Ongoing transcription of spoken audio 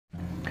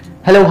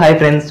Hello, hi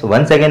friends.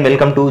 Once again,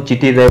 welcome to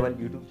Chitti Driver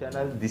YouTube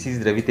channel. This is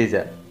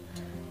Raviteja.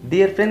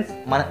 Dear friends,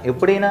 మనం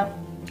ఎప్పుడైనా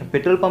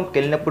petrol పంప్కి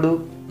వెళ్ళినప్పుడు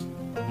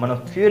మనం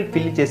fuel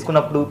fill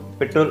చేసుకున్నప్పుడు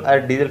petrol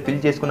are diesel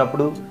fill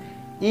చేసుకున్నప్పుడు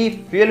ఈ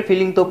fuel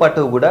ఫిల్లింగ్తో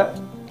పాటు కూడా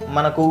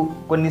మనకు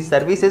కొన్ని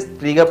సర్వీసెస్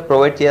ఫ్రీగా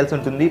ప్రొవైడ్ చేయాల్సి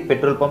ఉంటుంది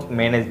పెట్రోల్ పంప్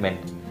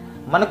మేనేజ్మెంట్.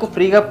 మనకు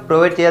ఫ్రీగా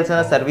ప్రొవైడ్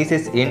చేయాల్సిన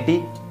సర్వీసెస్ ఏంటి,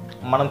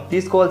 మనం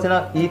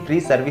తీసుకోవాల్సిన ఈ ఫ్రీ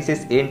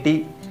సర్వీసెస్ ఏంటి,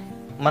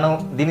 మనం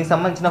దీనికి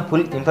సంబంధించిన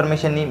ఫుల్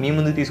ఇన్ఫర్మేషన్ని మీ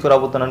ముందు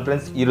తీసుకురాబోతున్నాను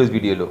ఫ్రెండ్స్. ఈరోజు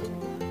వీడియోలో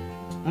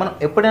మనం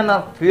ఎప్పుడైనా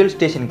ఫ్యూయల్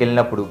స్టేషన్కి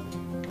వెళ్ళినప్పుడు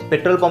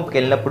పెట్రోల్ పంప్కి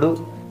వెళ్ళినప్పుడు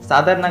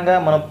సాధారణంగా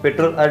మనం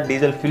పెట్రోల్ ఆర్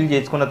డీజిల్ ఫిల్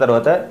చేసుకున్న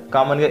తర్వాత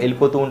కామన్గా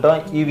వెళ్ళిపోతూ ఉంటాం.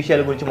 ఈ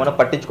విషయాల గురించి మనం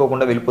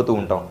పట్టించుకోకుండా వెళ్ళిపోతూ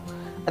ఉంటాం.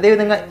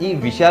 అదేవిధంగా ఈ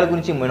విషయాల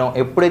గురించి మనం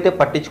ఎప్పుడైతే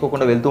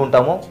పట్టించుకోకుండా వెళ్తూ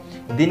ఉంటామో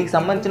దీనికి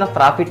సంబంధించిన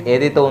ప్రాఫిట్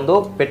ఏదైతే ఉందో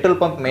పెట్రోల్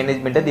పంప్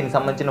మేనేజ్మెంట్ దీనికి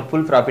సంబంధించిన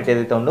ఫుల్ ప్రాఫిట్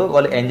ఏదైతే ఉందో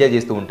వాళ్ళు ఎంజాయ్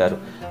చేస్తూ ఉంటారు.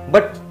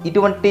 బట్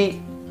ఇటువంటి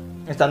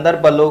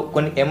సందర్భాల్లో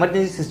కొన్ని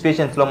ఎమర్జెన్సీ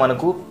సిచ్యువేషన్స్లో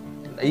మనకు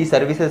ఈ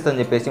సర్వీసెస్ అని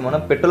చెప్పేసి మనం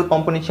పెట్రోల్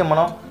పంప్ నుంచి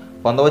మనం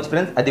పొందవచ్చు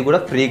ఫ్రెండ్స్, అది కూడా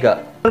ఫ్రీగా.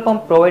 పెట్రోల్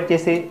పంప్ ప్రొవైడ్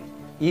చేసే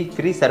ఈ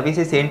ఫ్రీ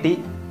సర్వీసెస్ ఏంటి,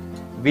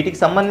 వీటికి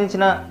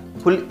సంబంధించిన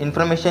ఫుల్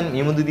ఇన్ఫర్మేషన్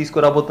మీ ముందు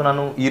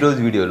తీసుకురాబోతున్నాను ఈరోజు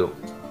వీడియోలో.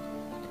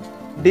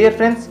 డియర్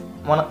ఫ్రెండ్స్,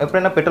 మనం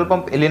ఎప్పుడైనా పెట్రోల్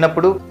పంప్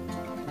వెళ్ళినప్పుడు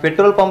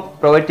పెట్రోల్ పంప్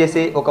ప్రొవైడ్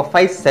చేసే ఒక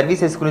 5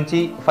 సర్వీసెస్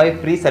గురించి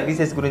 5 ఫ్రీ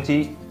సర్వీసెస్ గురించి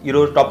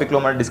ఈరోజు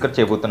టాపిక్లో మనం డిస్కస్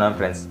చేయబోతున్నాం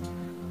friends.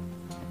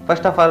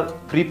 First of all,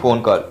 free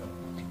phone call.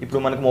 ఇప్పుడు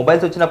మనకు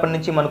మొబైల్స్ వచ్చినప్పటి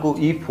నుంచి మనకు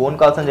ఈ ఫోన్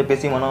కాల్స్ అని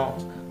చెప్పేసి మనం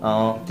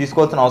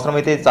తీసుకోవాల్సిన అవసరం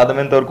అయితే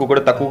సాధ్యమైనంత వరకు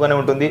కూడా తక్కువగానే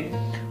ఉంటుంది.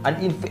 అండ్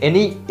ఇఫ్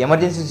ఎనీ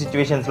ఎమర్జెన్సీ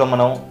సిచ్యువేషన్స్లో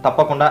మనం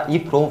తప్పకుండా ఈ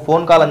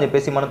ఫోన్ కాల్ అని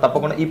చెప్పేసి మనం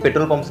తప్పకుండా ఈ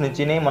పెట్రోల్ పంప్స్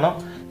నుంచినే మనం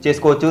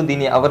చేసుకోవచ్చు.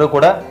 దీన్ని ఎవరు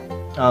కూడా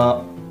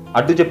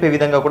అడ్డు చెప్పే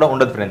విధంగా కూడా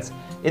ఉండదు ఫ్రెండ్స్.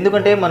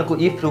 ఎందుకంటే మనకు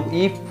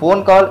ఈ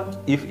phone call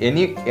if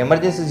any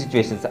emergency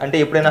situations అంటే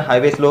ఎప్పుడైనా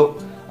హైవేస్లో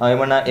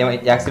ఏమైనా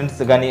యాక్సిడెంట్స్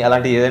కానీ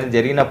అలాంటివి ఏదైనా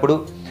జరిగినప్పుడు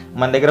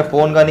మన దగ్గర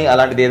ఫోన్ కానీ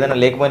అలాంటిది ఏదైనా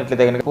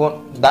లేకపోయినట్లయితే కనుక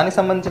దానికి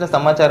సంబంధించిన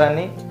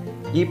సమాచారాన్ని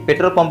ఈ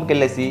పెట్రోల్ పంప్కి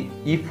వెళ్ళేసి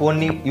ఈ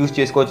ఫోన్ని యూజ్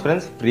చేసుకోవచ్చు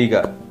ఫ్రెండ్స్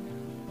ఫ్రీగా.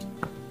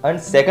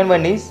 And second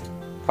one is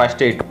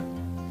first aid.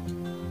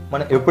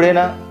 మనం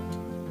ఎప్పుడైనా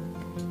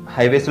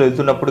హైవేస్లో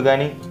వెళ్తున్నప్పుడు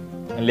కానీ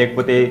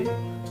లేకపోతే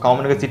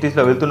కామన్గా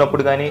సిటీస్లో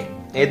వెళ్తున్నప్పుడు కానీ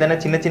ఏదైనా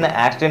చిన్న చిన్న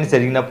యాక్సిడెంట్స్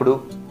జరిగినప్పుడు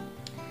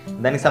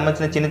దానికి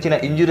సంబంధించిన చిన్న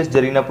చిన్న ఇంజురీస్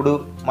జరిగినప్పుడు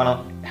మనం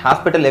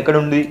హాస్పిటల్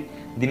ఎక్కడుంది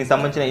దీనికి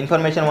సంబంధించిన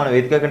ఇన్ఫర్మేషన్ మనం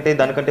వెతకకంటే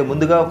దానికంటే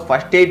ముందుగా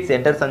ఫస్ట్ ఎయిడ్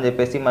సెంటర్స్ అని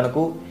చెప్పేసి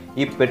మనకు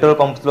ఈ పెట్రోల్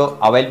పంప్స్లో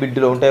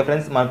అవైలబిలిటీలో ఉంటాయి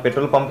ఫ్రెండ్స్. మనం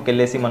పెట్రోల్ పంప్కి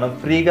వెళ్ళేసి మనం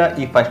ఫ్రీగా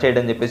ఈ ఫస్ట్ ఎయిడ్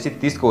అని చెప్పేసి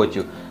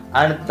తీసుకోవచ్చు.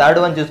 అండ్ థర్డ్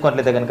వన్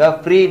చూసుకున్నట్లయితే కనుక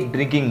ఫ్రీ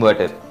డ్రింకింగ్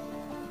వాటర్.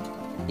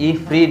 ఈ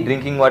ఫ్రీ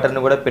డ్రింకింగ్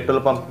వాటర్ని కూడా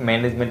పెట్రోల్ పంప్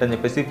మేనేజ్మెంట్ అని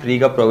చెప్పేసి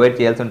ఫ్రీగా ప్రొవైడ్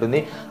చేయాల్సి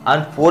ఉంటుంది.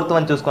 అండ్ ఫోర్త్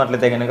వన్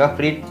చూసుకున్నట్లయితే కనుక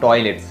ఫ్రీ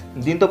టాయిలెట్స్.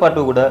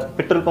 దీంతోపాటు కూడా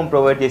పెట్రోల్ పంప్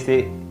ప్రొవైడ్ చేసే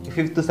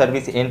 5th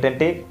సర్వీస్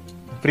ఏంటంటే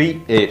ఫ్రీ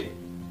ఎయిర్.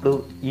 ఇప్పుడు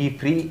ఈ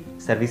ఫ్రీ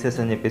సర్వీసెస్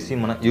అని చెప్పేసి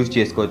మనం యూజ్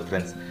చేసుకోవచ్చు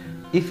friends.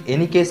 If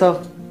any case of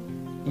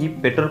ఈ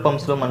పెట్రోల్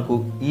పంప్స్లో మనకు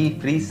ఈ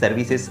ఫ్రీ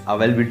సర్వీసెస్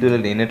అవైలబిలిటీలో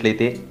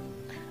లేనట్లయితే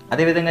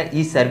అదేవిధంగా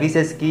ఈ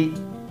సర్వీసెస్కి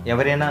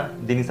ఎవరైనా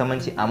దీనికి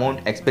సంబంధించి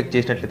అమౌంట్ ఎక్స్పెక్ట్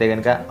చేసినట్లయితే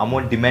కనుక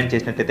అమౌంట్ డిమాండ్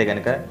చేసినట్లయితే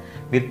కనుక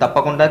మీరు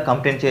తప్పకుండా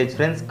కంప్లైంట్ చేయొచ్చు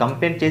ఫ్రెండ్స్.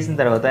 కంప్లైంట్ చేసిన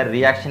తర్వాత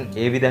రియాక్షన్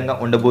ఏ విధంగా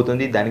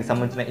ఉండబోతుంది దానికి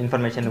సంబంధించిన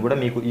ఇన్ఫర్మేషన్ కూడా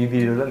మీకు ఈ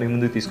వీడియోలో మీ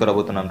ముందు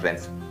తీసుకురాబోతున్నాం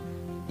ఫ్రెండ్స్.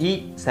 ఈ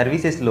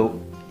సర్వీసెస్లో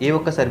ఏ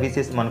ఒక్క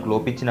సర్వీసెస్ మనకు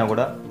లోపించినా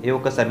కూడా ఏ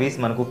ఒక్క సర్వీస్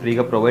మనకు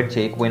ఫ్రీగా ప్రొవైడ్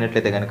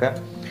చేయకపోయినట్లయితే కనుక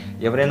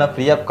ఎవరైనా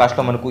ఫ్రీ ఆఫ్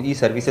కాస్ట్లో మనకు ఈ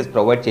సర్వీసెస్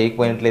ప్రొవైడ్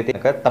చేయకపోయినట్లయితే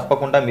కనుక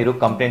తప్పకుండా మీరు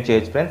కంప్లైంట్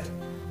చేయొచ్చు ఫ్రెండ్స్.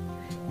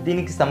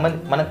 దీనికి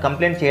మనం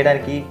కంప్లైంట్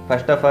చేయడానికి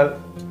ఫస్ట్ ఆఫ్ ఆల్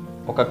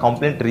ఒక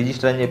కంప్లైంట్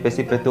రిజిస్టర్ అని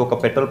చెప్పేసి ప్రతి ఒక్క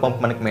పెట్రోల్ పంప్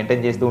మనకి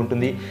మెయింటైన్ చేస్తూ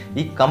ఉంటుంది.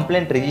 ఈ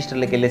కంప్లైంట్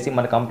రిజిస్టర్లోకి వెళ్ళేసి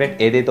మన కంప్లైంట్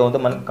ఏదైతే ఉందో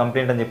మనకు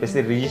కంప్లైంట్ అని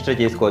చెప్పేసి రిజిస్టర్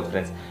చేసుకోవచ్చు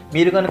ఫ్రెండ్స్.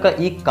 మీరు కనుక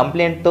ఈ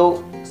కంప్లైంట్తో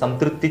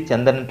సంతృప్తి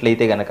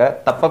చెందనట్లయితే కనుక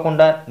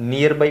తప్పకుండా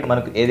నియర్ బై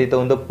మనకు ఏదైతే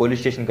ఉందో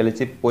పోలీస్ స్టేషన్కి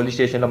వెళ్ళి పోలీస్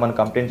స్టేషన్లో మనం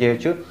కంప్లైంట్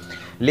చేయొచ్చు.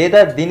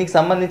 లేదా దీనికి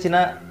సంబంధించిన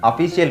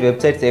అఫీషియల్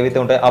వెబ్సైట్స్ ఏవైతే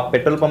ఉంటాయో ఆ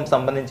పెట్రోల్ పంప్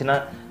సంబంధించిన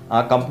ఆ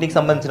కంపెనీకి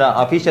సంబంధించిన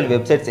అఫీషియల్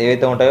వెబ్సైట్స్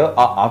ఏవైతే ఉంటాయో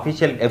ఆ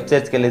అఫీషియల్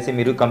వెబ్సైట్స్కి వెళ్ళేసి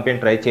మీరు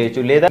కంప్లైంట్ ట్రై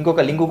చేయొచ్చు. లేదా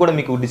ఇంకొక లింక్ కూడా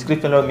మీకు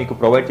డిస్క్రిప్షన్లో మీకు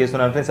ప్రొవైడ్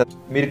చేస్తున్నాను ఫ్రెండ్స్.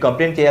 మీరు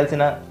కంప్లైంట్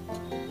చేయాల్సిన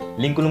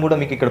లింకును కూడా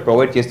మీకు ఇక్కడ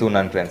ప్రొవైడ్ చేస్తూ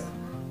ఉన్నాను friends.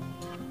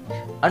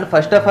 And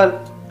first of all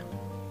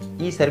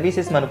ఈ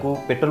సర్వీసెస్ మనకు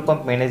పెట్రోల్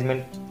పంప్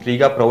మేనేజ్మెంట్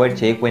ఫ్రీగా ప్రొవైడ్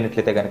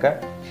చేయకపోయినట్లయితే కనుక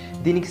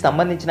దీనికి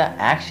సంబంధించిన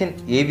యాక్షన్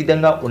ఏ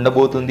విధంగా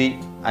ఉండబోతుంది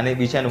అనే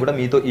విషయాన్ని కూడా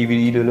మీతో ఈ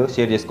వీడియోలో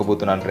షేర్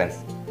చేసుకోబోతున్నాను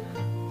ఫ్రెండ్స్.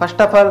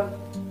 ఫస్ట్ ఆఫ్ ఆల్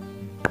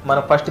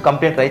మనం ఫస్ట్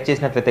కంప్లైంట్ రైజ్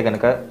చేసినట్లయితే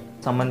కనుక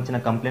సంబంధించిన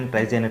కంప్లైంట్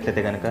రైజ్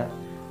అయినట్లయితే కనుక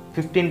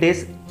 15 days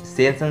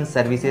సేల్స్ అండ్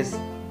సర్వీసెస్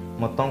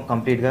మొత్తం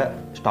కంప్లీట్గా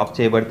స్టాప్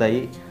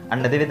చేయబడతాయి.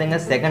 అండ్ అదేవిధంగా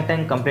సెకండ్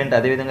టైం కంప్లైంట్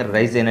అదేవిధంగా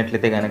రైజ్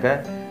అయినట్లయితే కనుక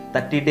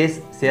 30 days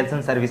సేల్స్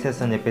అండ్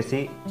సర్వీసెస్ అని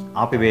చెప్పేసి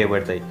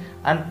ఆపివేయబడతాయి.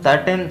 And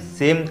third time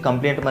same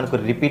complaint మనకు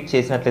రిపీట్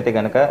చేసినట్లయితే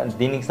కనుక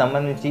దీనికి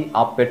సంబంధించి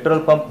ఆ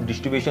పెట్రోల్ పంప్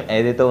డిస్ట్రిబ్యూషన్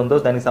ఏదైతే ఉందో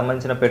దానికి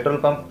సంబంధించిన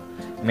పెట్రోల్ పంప్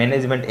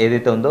మేనేజ్మెంట్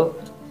ఏదైతే ఉందో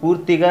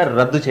పూర్తిగా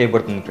రద్దు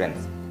చేయబడుతుంది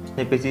ఫ్రెండ్స్.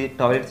 చెప్పేసి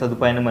టాయిలెట్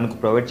సదుపాయాన్ని మనకు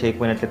ప్రొవైడ్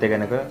చేయకపోయినట్లయితే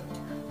కనుక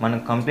మనం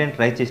కంప్లైంట్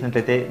రైజ్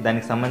చేసినట్లయితే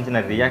దానికి సంబంధించిన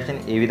రియాక్షన్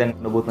ఏ విధంగా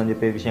ఉండబోతుందని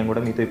చెప్పే విషయం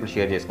కూడా మీతో ఇప్పుడు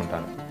షేర్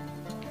చేసుకుంటాను.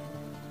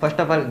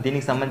 ఫస్ట్ ఆఫ్ ఆల్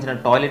దీనికి సంబంధించిన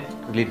టాయిలెట్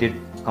రిలేటెడ్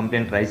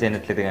కంప్లైంట్ రైజ్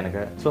అయినట్లయితే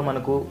కనుక సో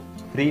మనకు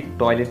ఫ్రీ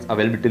టాయిలెట్స్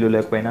అవైలబిలిటీలో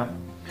లేకపోయినా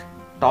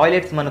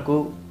టాయిలెట్స్ మనకు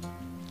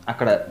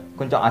అక్కడ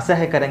కొంచెం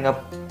అసహ్యకరంగా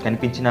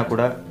కనిపించినా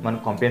కూడా మనం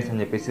కంప్లైంట్స్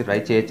అని చెప్పేసి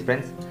రైజ్ చేయొచ్చు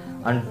ఫ్రెండ్స్.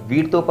 అండ్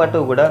వీటితో పాటు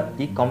కూడా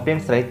ఈ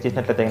కంప్లైంట్స్ రైజ్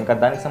చేసినట్లయితే కనుక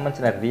దానికి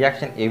సంబంధించిన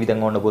రియాక్షన్ ఏ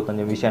విధంగా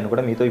ఉండబోతుందనే విషయాన్ని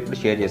కూడా మీతో ఇప్పుడు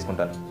షేర్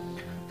చేసుకుంటాను.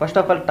 First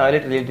of all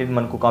toilet related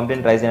మనకు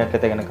కంప్లైంట్ రైజ్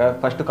అయినట్లయితే కనుక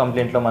ఫస్ట్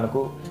కంప్లైంట్లో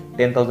మనకు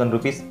 10,000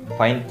 రూపీస్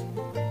ఫైన్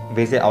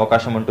వేసే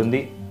అవకాశం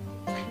ఉంటుంది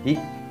ఈ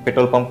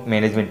పెట్రోల్ పంప్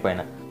మేనేజ్మెంట్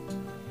పైన.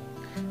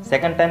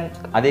 సెకండ్ టైం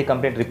అదే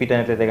కంప్లైంట్ రిపీట్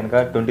అయినట్లయితే కనుక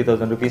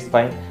 20,000 రూపీస్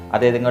ఫైన్.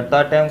 అదేవిధంగా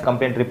థర్డ్ టైం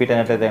కంప్లైంట్ రిపీట్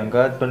అయినట్లయితే కనుక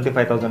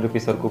 25,000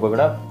 రూపీస్ వరకు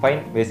కూడా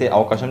ఫైన్ వేసే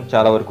అవకాశం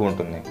చాలా వరకు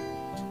ఉంటుంది.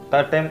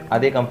 థర్డ్ టైం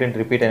అదే కంప్లైంట్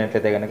రిపీట్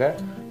అయినట్లయితే కనుక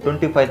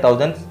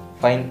 25,000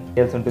 ఫైన్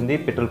వేయాల్సి ఉంటుంది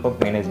petrol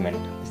pump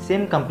management.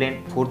 Same complaint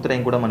fourth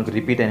time కూడా మనకు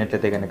రిపీట్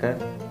అయినట్లయితే కనుక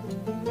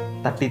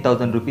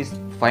 30,000 రూపీస్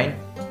ఫైన్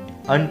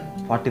అండ్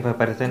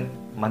 45%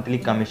 మంత్లీ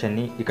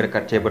కమిషన్ని ఇక్కడ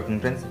కట్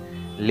చేయబడుతుంది ఫ్రెండ్స్.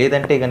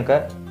 లేదంటే కనుక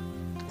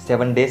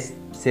 7 days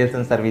సేల్స్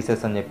అండ్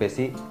సర్వీసెస్ అని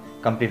చెప్పేసి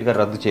కంప్లీట్గా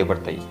రద్దు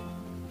చేయబడతాయి.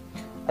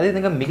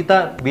 అదేవిధంగా మిగతా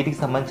వీటికి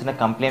సంబంధించిన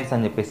కంప్లైంట్స్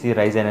అని చెప్పేసి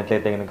రైజ్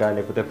అయినట్లయితే కనుక,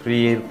 లేకపోతే ఫ్రీ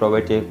ఎయిర్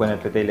ప్రొవైడ్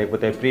చేయకపోయినట్లయితే,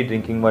 లేకపోతే ఫ్రీ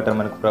డ్రింకింగ్ వాటర్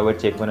మనకు ప్రొవైడ్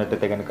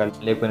చేయకపోయినట్లయితే కనుక,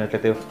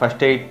 లేకపోయినట్లయితే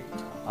ఫస్ట్ ఎయిడ్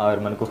ఆర్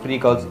మనకు ఫ్రీ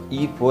కాల్స్,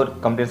 ఈ 4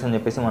 కంప్లైంట్స్ అని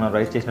చెప్పేసి మనం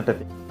రైజ్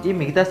చేసినట్లయితే ఈ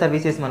మిగతా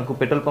సర్వీసెస్ మనకు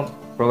పెట్రోల్ పంప్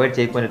ప్రొవైడ్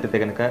చేయకపోయినట్లయితే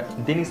కనుక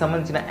దీనికి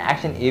సంబంధించిన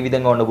యాక్షన్ ఏ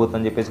విధంగా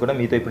ఉండబోతుందని చెప్పేసి కూడా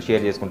మీతో ఇప్పుడు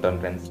షేర్ చేసుకుంటాను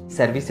ఫ్రెండ్స్.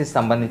 సర్వీసెస్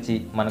సంబంధించి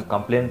మనం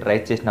కంప్లైంట్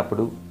రైజ్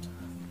చేసినప్పుడు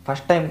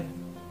first time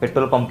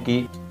petrol పంప్కి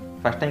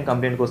first time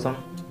complaint కోసం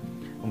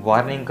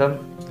వార్నింగ్ కమ్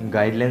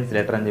గైడ్లైన్స్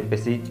లెటర్ అని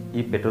చెప్పేసి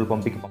ఈ పెట్రోల్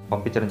పంప్కి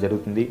పంపించడం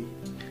జరుగుతుంది.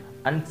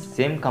 And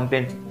same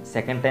complaint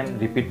second time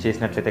repeat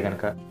చేసినట్లయితే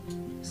కనుక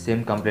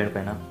సేమ్ కంప్లైంట్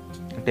పైన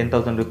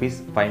 10,000 rupees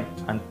fine.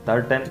 And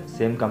third time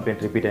same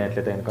complaint repeat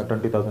అయినట్లయితే కనుక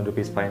 20,000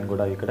 రూపీస్ ఫైన్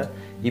కూడా ఇక్కడ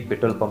ఈ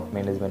పెట్రోల్ పంప్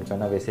మేనేజ్మెంట్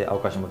పైన వేసే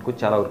అవకాశం మనకు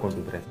చాలా వరకు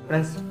ఉంటుంది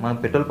ఫ్రెండ్స్. మనం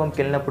పెట్రోల్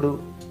పంప్కి వెళ్ళినప్పుడు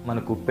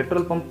మనకు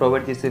పెట్రోల్ పంప్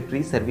ప్రొవైడ్ చేసే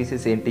ఫ్రీ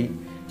సర్వీసెస్ ఏంటి,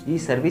 ఈ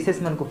సర్వీసెస్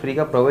మనకు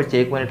ఫ్రీగా ప్రొవైడ్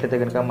చేయకపోయినట్లయితే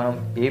కనుక మనం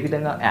ఏ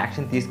విధంగా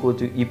యాక్షన్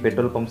తీసుకోవచ్చు ఈ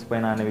పెట్రోల్ పంప్స్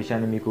పైన అనే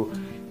విషయాన్ని మీకు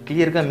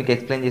క్లియర్గా మీకు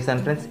ఎక్స్ప్లెయిన్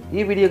చేశాను ఫ్రెండ్స్.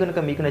 ఈ వీడియో కనుక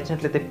మీకు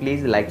నచ్చినట్లయితే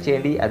ప్లీజ్ లైక్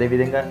చేయండి.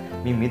 అదేవిధంగా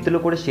మీ మిత్రులు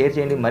కూడా షేర్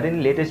చేయండి.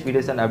 మరిన్ని లేటెస్ట్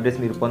వీడియోస్ అండ్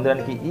అప్డేట్స్ మీరు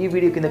పొందడానికి ఈ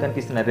వీడియో కింద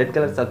కనిపిస్తున్న రెడ్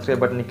కలర్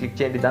సబ్స్క్రైబ్ బటన్ని క్లిక్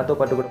చేయండి.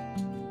 దాంతోపాటు కూడా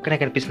ఇక్కడ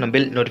కనిపిస్తున్న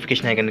బెల్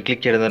నోటిఫికేషన్ ఐకాన్ని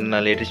క్లిక్ చేయడం ద్వారా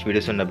నా లేటెస్ట్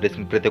వీడియోస్ అండ్ అప్డేట్స్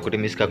ప్రతి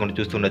ఒక్కటి మిస్ కాకుండా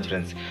చూస్తుండొచ్చు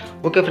friends.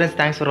 Okay friends,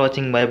 thanks for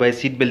watching. By by.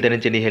 Seat belt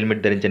ధరించండి,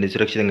 హెల్మెట్ ధరించండి,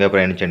 సురక్షితంగా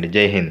ప్రయాణించండి.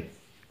 జై హింద్.